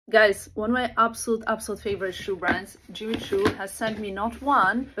Guys, one of my absolute favorite shoe brands, Jimmy Choo, has sent me not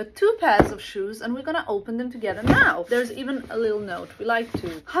one but 2 pairs of shoes, and we're gonna open them together now. There's even a little note. We like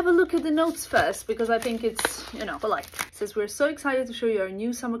to have a look at the notes first because I think it's, you know, polite. It says, we're so excited to show you our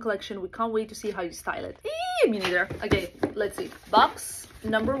new summer collection. We can't wait to see how you style it. Me neither. Okay, let's see. Box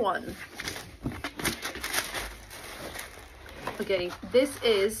number 1. Okay, this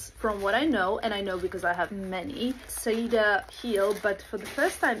is, from what I know, and I know because I have many, Saeda heel, but for the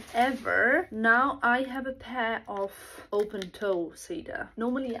first time ever, now I have a pair of open toe Saeda.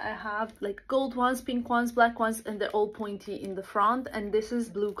 Normally I have like gold ones, pink ones, black ones, and they're all pointy in the front, and this is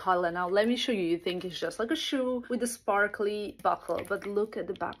blue color. Now let me show you. You think it's just like a shoe with a sparkly buckle, but look at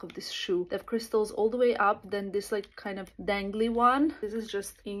the back of this shoe. They have crystals all the way up, then this like kind of dangly one. This is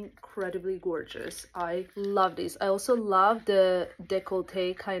just incredibly gorgeous. I love this. I also love the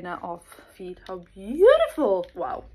décolleté kind of feet. How beautiful! Wow.